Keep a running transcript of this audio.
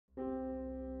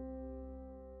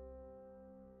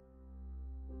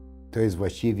To jest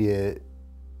właściwie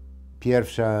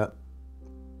pierwsza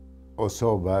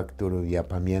osoba, którą ja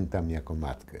pamiętam jako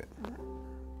matkę.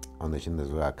 Ona się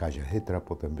nazywała Kazia Chytra,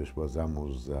 potem wyszła za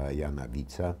mąż za Jana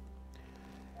Witza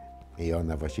i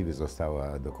ona właściwie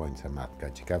została do końca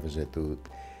matka. Ciekawe, że tu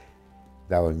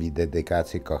dała mi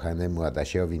dedykację kochanemu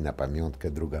Adasiowi na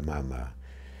pamiątkę druga mama.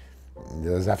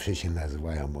 No, zawsze się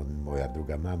nazywają moja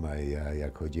druga mama. Ja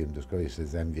jak chodziłem do szkoły, jeszcze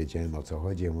zanim wiedziałem, o co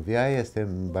chodzi, ja mówię, ja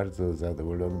jestem bardzo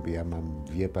zadowolony, bo ja mam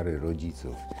dwie pary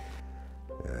rodziców.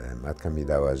 Matka mi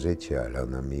dała życie, ale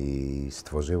ona mi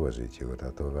stworzyła życie,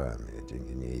 uratowała mnie.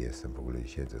 Dzięki niej jestem, w ogóle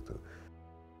siedzę tu.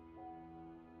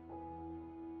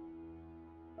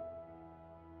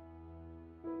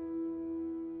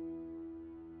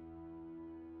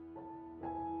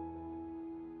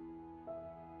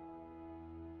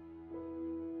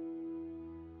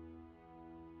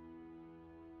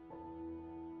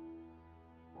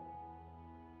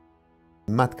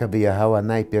 Matka wyjechała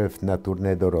najpierw na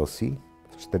tournée do Rosji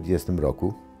w 1940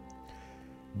 roku.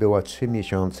 Była 3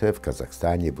 miesiące w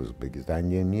Kazachstanie, w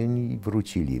Uzbekistanie i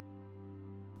wrócili.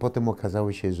 Potem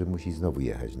okazało się, że musi znowu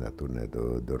jechać na tournée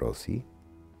do Rosji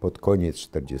pod koniec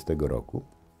 1940 roku.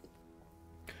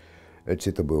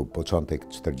 Czy to był początek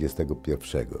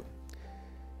 1941.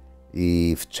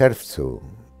 I w czerwcu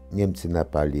Niemcy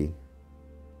napali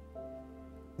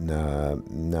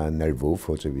na Lwów,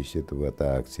 oczywiście to była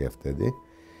ta akcja wtedy.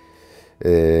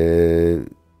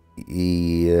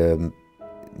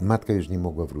 Matka już nie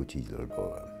mogła wrócić do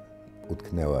Lwowa.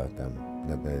 Utknęła tam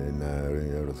na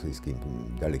rosyjskim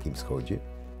Dalekim Wschodzie.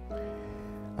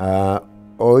 A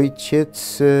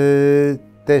ojciec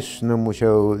też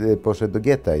poszedł do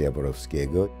getta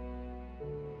jaworowskiego.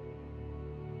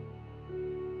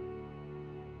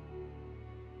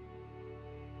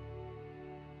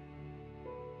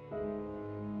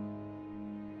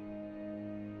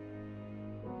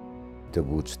 To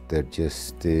był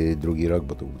 1942 rok,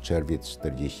 bo to był czerwiec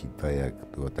 1942,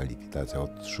 jak była ta likwidacja.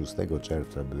 Od 6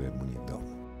 czerwca byłem u niej w domu.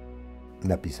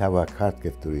 Napisała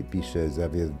kartkę, w której pisze,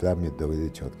 zawiadamy do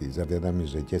ciotki, zawiadamy,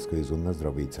 że dziecko jest u nas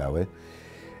zdrowe i całe.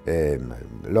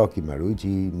 Loki ma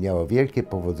ludzi, miało wielkie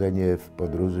powodzenie w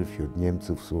podróży wśród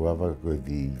Niemców, Słowaków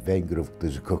i Węgrów,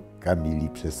 którzy go kamili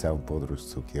przez całą podróż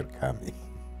cukierkami.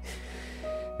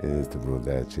 To było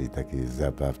raczej takie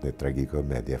zabawne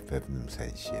tragikomedia w pewnym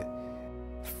sensie.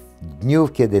 W dniu,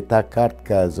 kiedy ta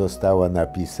kartka została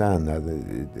napisana,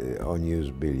 oni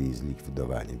już byli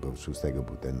zlikwidowani, bo 6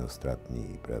 był ten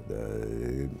ostatni, prawda,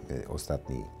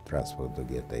 ostatni transport do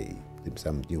getta i w tym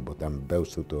samym dniu, bo tam w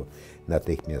Bełżcu to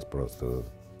natychmiast prosto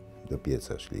do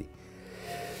pieca szli.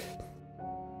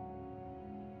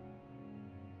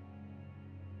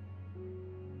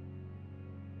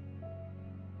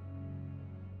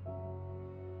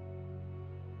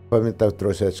 Pamiętam,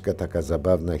 troszeczkę taka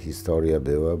zabawna historia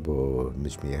była, bo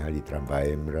myśmy jechali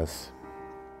tramwajem raz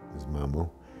z mamą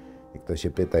i ktoś się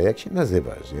pyta, jak się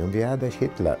nazywasz? Ja mówię, Adolf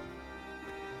Hitler.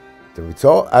 To mówi,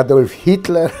 co? Adolf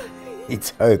Hitler? I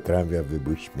cały tramwaj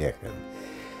wybuchł śmiechem.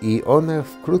 I ona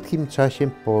w krótkim czasie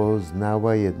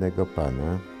poznała jednego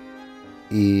pana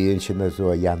i on się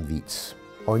nazywa Jan Witz.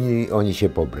 Oni się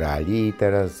pobrali i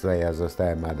teraz ja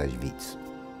zostałem Adaś Witz.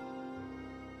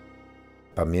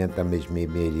 Pamiętam, myśmy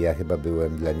mieli, ja chyba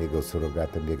byłem dla niego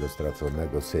surogatem jego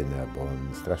straconego syna, bo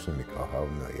on strasznie mnie kochał,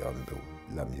 no i on był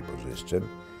dla mnie bożyszczem.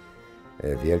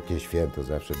 Wielkie święto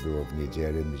zawsze było w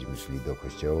niedzielę, myśmy szli do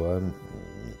kościoła,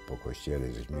 po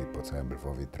kościele żeśmy po całym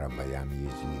Lwowie tramwajami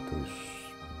jeździli, to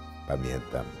już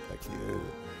pamiętam, takie,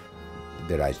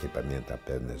 wyraźnie pamiętam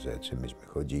pewne rzeczy, myśmy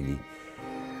chodzili,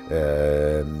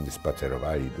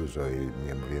 spacerowali dużo i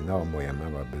ja mówię, no moja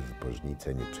mama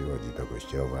bezbożnica nie przychodzi do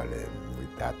kościoła, ale mój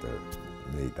tato,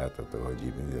 no i tato to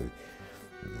chodzimy,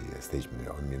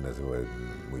 jesteśmy, on mnie nazywał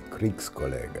mój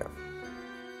Kriegskolega.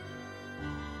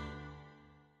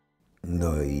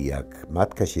 No i jak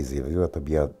matka się zjawiła, to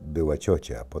była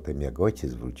ciocia, a potem jak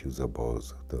ojciec wrócił z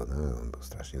obozu, to no, on był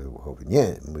strasznie wybuchowy.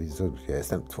 Nie, mówi, ja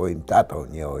jestem twoim tatą,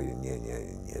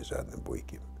 nie żadnym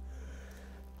wujkiem.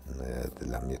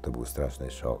 Dla mnie to był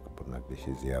straszny szok, bo nagle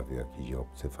się zjawił jakiś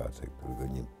obcy facet,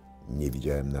 którego nie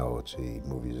widziałem na oczy i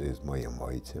mówi, że jest moim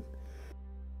ojcem.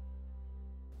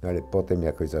 No ale potem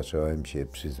jakoś zacząłem się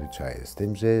przyzwyczajać z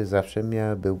tym, że zawsze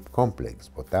był kompleks,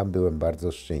 bo tam byłem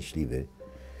bardzo szczęśliwy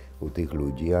u tych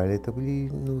ludzi, ale to byli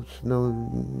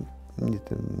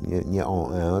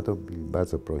to byli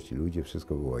bardzo prości ludzie,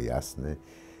 wszystko było jasne,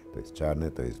 to jest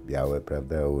czarne, to jest białe,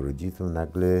 prawda, a u rodziców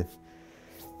nagle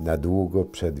na długo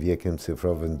przed wiekiem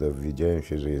cyfrowym dowiedziałem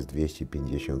się, że jest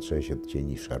 256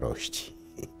 odcieni szarości.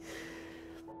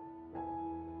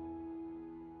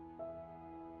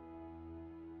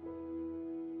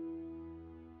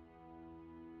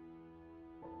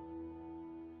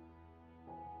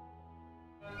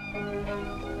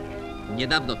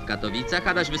 Niedawno w Katowicach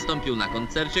Adaś wystąpił na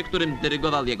koncercie, którym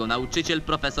dyrygował jego nauczyciel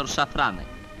profesor Szafranek.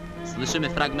 Słyszymy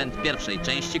fragment pierwszej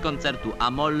części koncertu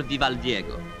A-moll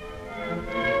Vivaldiego.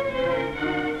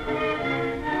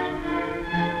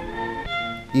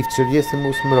 I w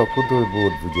 1938 roku, to było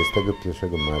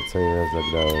 21 marca, ja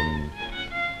zagrałem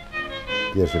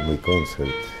pierwszy mój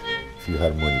koncert w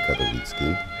Filharmonii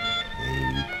Katowickiej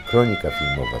i kronika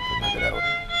filmowa to nagrała.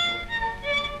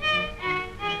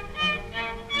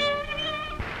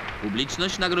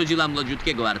 Publiczność nagrodziła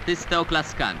młodziutkiego artystę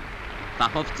oklaskami.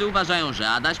 Fachowcy uważają, że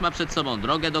Adaś ma przed sobą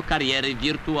drogę do kariery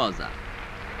wirtuoza.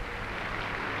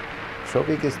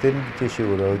 Człowiek jest tym, gdzie się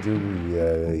urodził,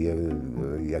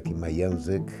 jaki ma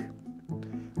język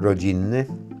rodzinny,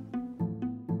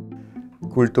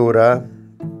 kultura,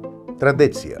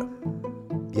 tradycja.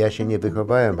 Ja się nie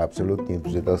wychowałem absolutnie w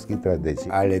żydowskiej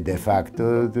tradycji, ale de facto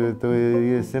to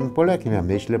jestem Polakiem. Ja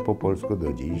myślę po polsku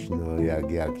do dziś. No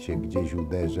jak się gdzieś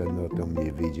uderzę, no to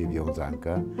mnie wyjdzie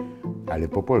wiązanka, ale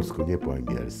po polsku, nie po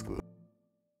angielsku.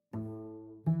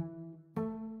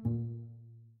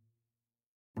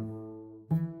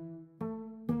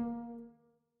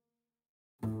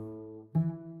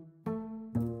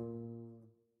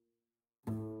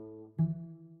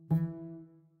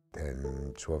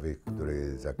 Człowiek,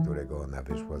 za którego ona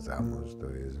wyszła za mąż, to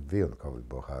jest wyjątkowy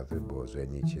bohater, bo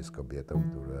żenić się z kobietą,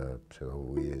 która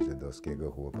przechowuje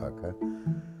żydowskiego chłopaka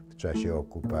w czasie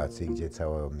okupacji, gdzie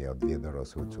miał dwie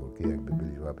dorosłe córki, jakby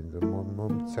byli żłabni, to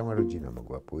cała rodzina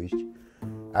mogła pójść,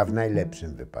 a w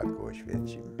najlepszym wypadku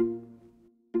Oświęcim.